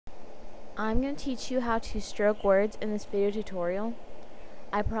I'm going to teach you how to stroke words in this video tutorial.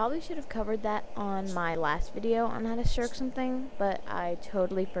 I probably should have covered that on my last video on how to stroke something, but I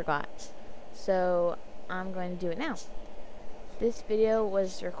totally forgot. So I'm going to do it now. This video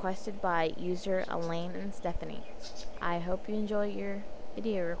was requested by user elaineandstephanie. I hope you enjoy your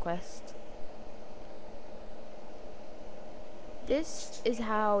video request. This is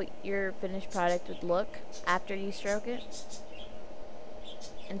how your finished product would look after you stroke it.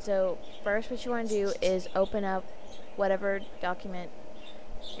 And so first what you want to do is open up whatever document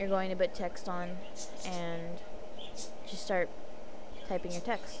you're going to put text on and just start typing your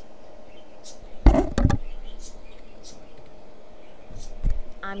text.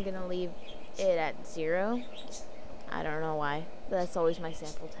 I'm going to leave it at 0. I don't know why, but that's always my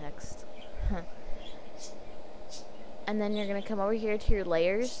sample text. And then you're going to come over here to your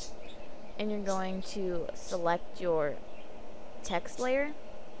layers and you're going to select your text layer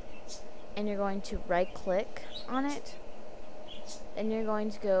and you're going to right click on it. Then you're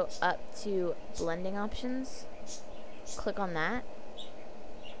going to go up to blending options, click on that.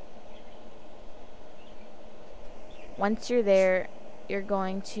 Once you're there, you're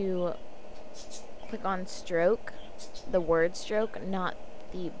going to click on stroke, the word stroke, not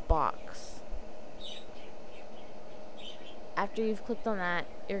the box. After you've clicked on that,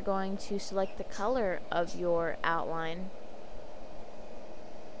 you're going to select the color of your outline.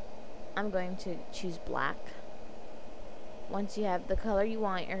 I'm going to choose black. Once you have the color you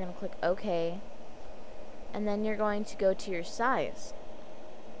want, you're going to click OK. And then you're going to go to your size.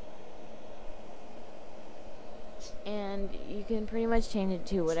 And you can pretty much change it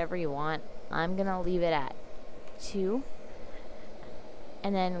to whatever you want. I'm going to leave it at 2.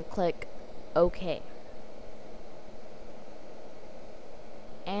 And then click OK.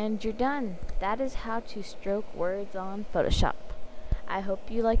 And you're done. That is how to stroke words on Photoshop. I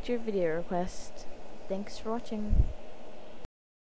hope you liked your video request. Thanks for watching.